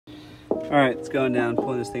All right, it's going down,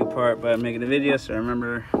 pulling this thing apart, but I'm making a video, so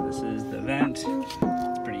remember, this is the vent.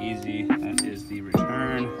 It's pretty easy. That is the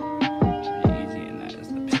return. Pretty easy, and that is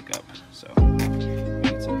the pickup. So, we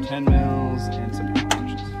need some 10 mils and some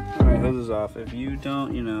punches. All right, hose is off. If you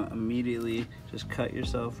don't, immediately just cut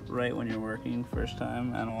yourself right when you're working, first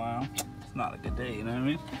time in a while, it's not a good day, you know what I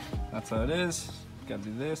mean? That's how it is. Gotta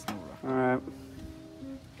do this. All right,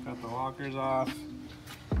 got the lockers off.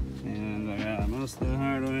 And I got most of the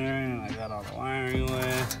hardware, and I got all the wiring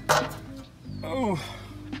away. Oh,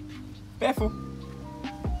 baffle.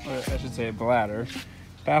 Or I should say bladder.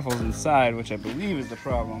 Baffle's inside, which I believe is the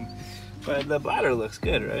problem. But the bladder looks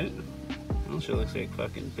good, right? It sure looks like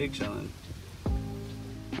fucking big chillin'.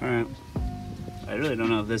 Alright. I really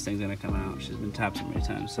don't know if this thing's gonna come out. She's been tapped so many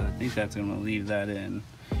times, so I think that's gonna leave that in.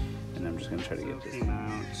 And I'm just gonna try to get this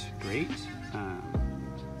out. Great.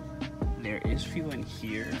 There is fuel in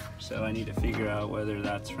here, so I need to figure out whether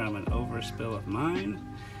that's from an overspill of mine,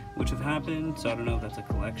 which have happened. So I don't know if that's a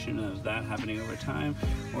collection of that happening over time,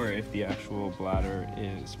 or if the actual bladder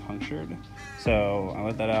is punctured. So I'll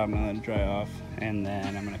let that out, I'm gonna let it dry off, and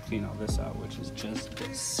then I'm gonna clean all this out, which is just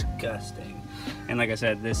disgusting. And like I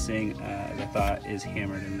said, this thing, I thought is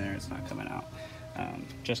hammered in there, it's not coming out.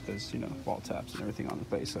 Just because, wall taps and everything on the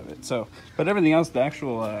base of it. So, but everything else, the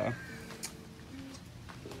actual,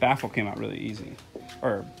 baffle came out really easy,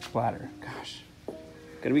 or bladder, gosh.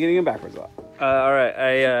 Gonna be getting it backwards a lot. All right,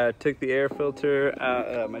 I took the air filter out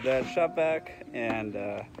of my dad's shop vac and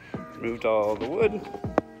removed all the wood.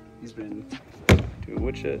 He's been doing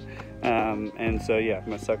wood shit. And so yeah, I'm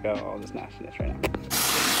gonna suck out all this nastiness right now.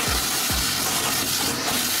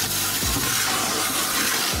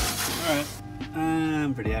 All right,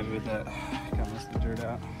 I'm pretty happy with that. Got most of the dirt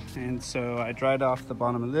out. And so I dried off the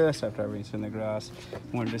bottom of this after I rinsed in the grass.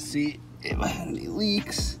 Wanted to see if I had any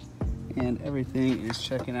leaks, and everything is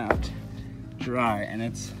checking out dry. And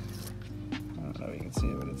it's, I don't know if you can see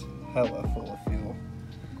it, but it's hella full of fuel.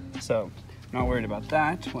 So I'm not worried about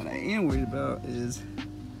that. What I am worried about is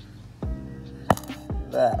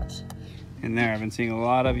that. In there, I've been seeing a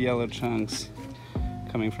lot of yellow chunks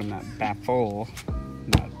coming from that baffle,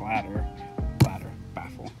 not bladder,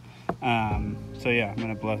 baffle. So yeah, I'm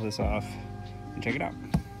gonna blow this off and check it out.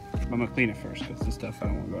 I'm gonna clean it first because this stuff I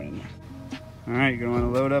don't want going in there. All right, you're gonna wanna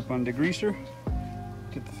load up on degreaser.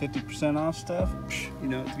 Get the 50% off stuff. You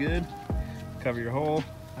know it's good. Cover your hole.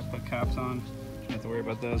 I put caps on. Don't have to worry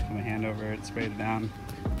about those. Put my hand over it, sprayed it down,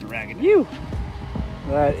 and rag it. You.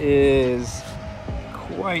 That is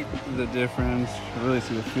quite the difference. I really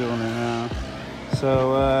see the fuel in there now.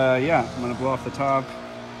 So yeah, I'm gonna blow off the top.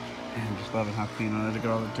 And I'm just loving how clean I let it get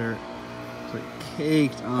all the dirt. It's like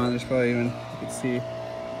caked on. There's probably even, you can see,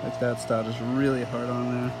 like that stuff is really hard on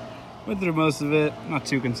there. Went through most of it. Not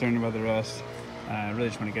too concerned about the rest. I really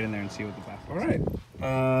just want to get in there and see what the baffle is.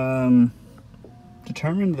 All right.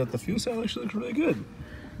 Determined that the fuel cell actually looks really good.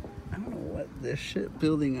 I don't know what this shit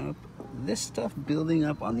building up. This stuff building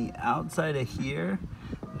up on the outside of here,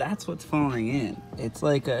 that's what's falling in. It's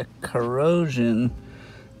like a corrosion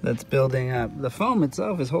that's building up. The foam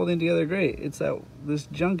itself is holding together great. It's this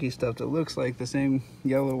junky stuff that looks like the same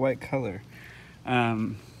yellow-white color.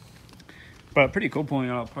 But pretty cool pulling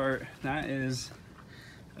it all apart. That is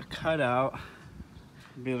a cutout.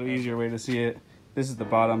 Be a little easier way to see it. This is the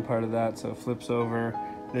bottom part of that, so it flips over.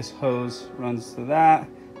 This hose runs to that.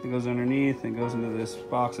 It goes underneath and goes into this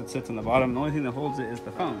box that sits on the bottom. The only thing that holds it is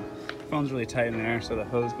the foam. The foam's really tight in there, so the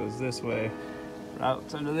hose goes this way.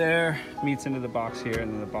 Routes under there, meets into the box here,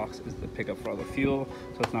 and then the box is the pickup for all the fuel,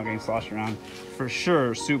 so it's not getting sloshed around. For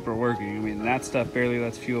sure, super working. I mean, that stuff barely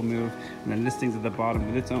lets fuel move, and then this thing's at the bottom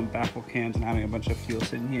with its own baffle cans and having a bunch of fuel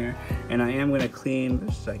sitting here. And I am gonna clean,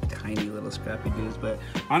 there's like tiny little scrappy dudes, but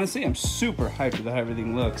honestly, I'm super hyped with how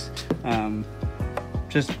everything looks.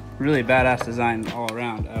 Just really badass design all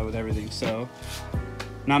around with everything, so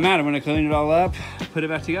not mad. I'm gonna clean it all up, put it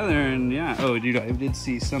back together, and yeah. Oh, dude, I did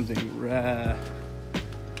see something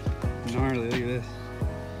gnarly. Look at this.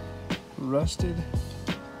 Rusted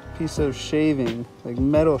piece of shaving, like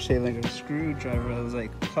metal shaving, like a screwdriver that was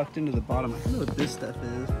like plucked into the bottom. I don't know what this stuff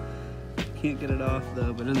is. Can't get it off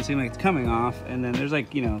though, but it doesn't seem like it's coming off. And then there's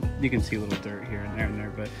like, you can see a little dirt here and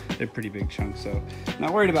there, but they're pretty big chunks, so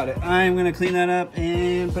not worried about it. I'm gonna clean that up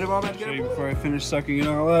and put it all back together. Before I finish sucking it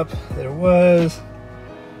all up, there was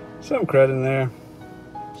some crud in there.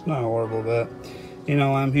 It's not horrible, but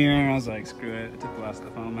I'm here, I was like, screw it. I took the last of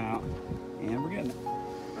the foam out, and we're getting it.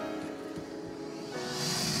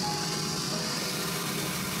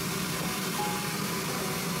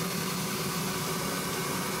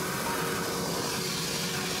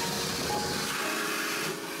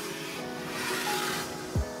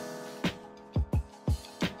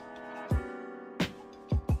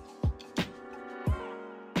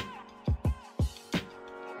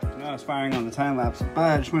 I was firing on the time lapse, but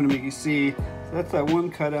I just wanted to make you see. So that's that one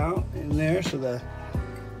cutout in there. So that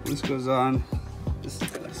this goes on, this is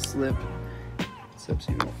gonna slip. Slips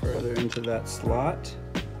even further into that slot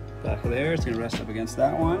back there. It's gonna rest up against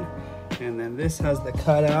that one. And then this has the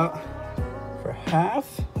cutout for half.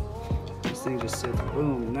 This thing just sits,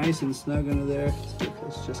 boom, nice and snug under there.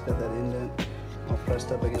 It's just got that indent all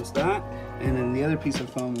pressed up against that. And then the other piece of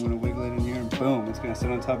foam, I'm gonna wiggle it in here and boom, it's gonna sit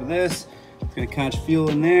on top of this. It's gonna catch fuel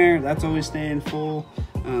in there. That's always staying full,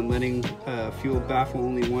 letting fuel baffle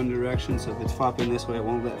only one direction. So if it's flopping this way, it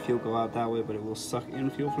won't let fuel go out that way, but it will suck in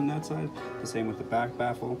fuel from that side. The same with the back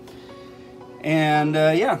baffle. And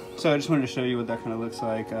yeah, so I just wanted to show you what that kind of looks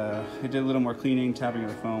like. I did a little more cleaning, tapping of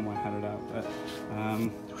the foam when I had it out, but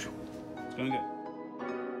it's going good.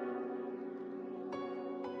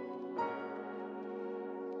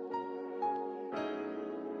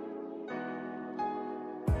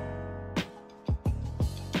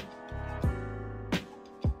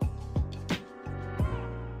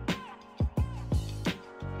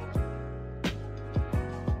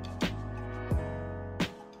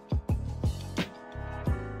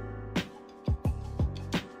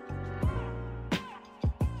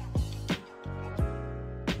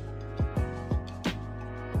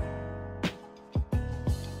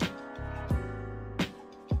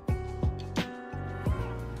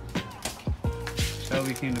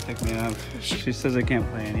 Shelby came to pick me up. She says I can't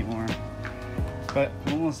play anymore. But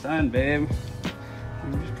I'm almost done, babe. Let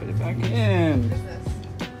me just put it back in. What is this?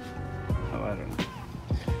 Oh, I don't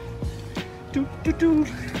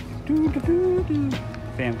know.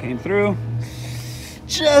 Fam came through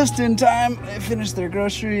just in time. They finished their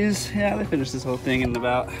groceries. Yeah, they finished this whole thing in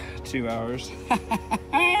about 2 hours.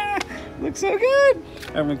 Looks so good.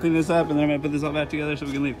 I'm gonna clean this up and then I'm gonna put this all back together so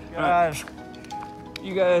we can leave. Gosh,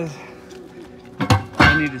 you guys.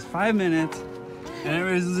 I need just 5 minutes, and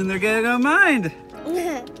everybody's in there getting on mind.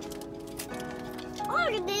 I'm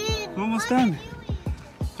almost done.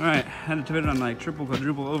 All right, had to put it on like triple,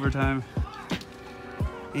 quadruple overtime,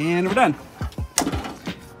 and we're done.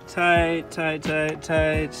 Tight, tight, tight,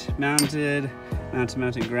 tight. Mounted,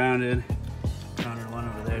 mounted, grounded. Grounded one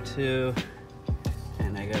over there too,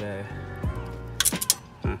 and I gotta.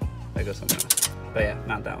 That goes somewhere else. But yeah,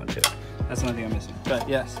 mount that one too. That's the only thing I'm missing. But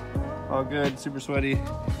yes. All good, super sweaty.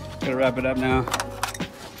 Gotta wrap it up now.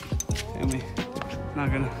 And we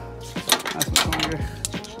not gonna last much longer.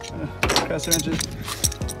 Press wrenches.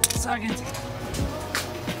 Sockets.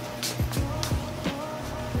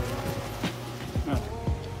 Oh.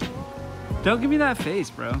 Don't give me that face,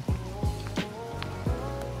 bro.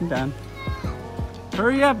 I'm done.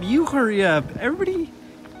 Hurry up, you hurry up. Everybody.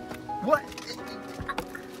 What?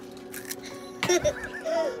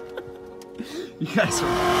 You guys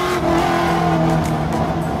are...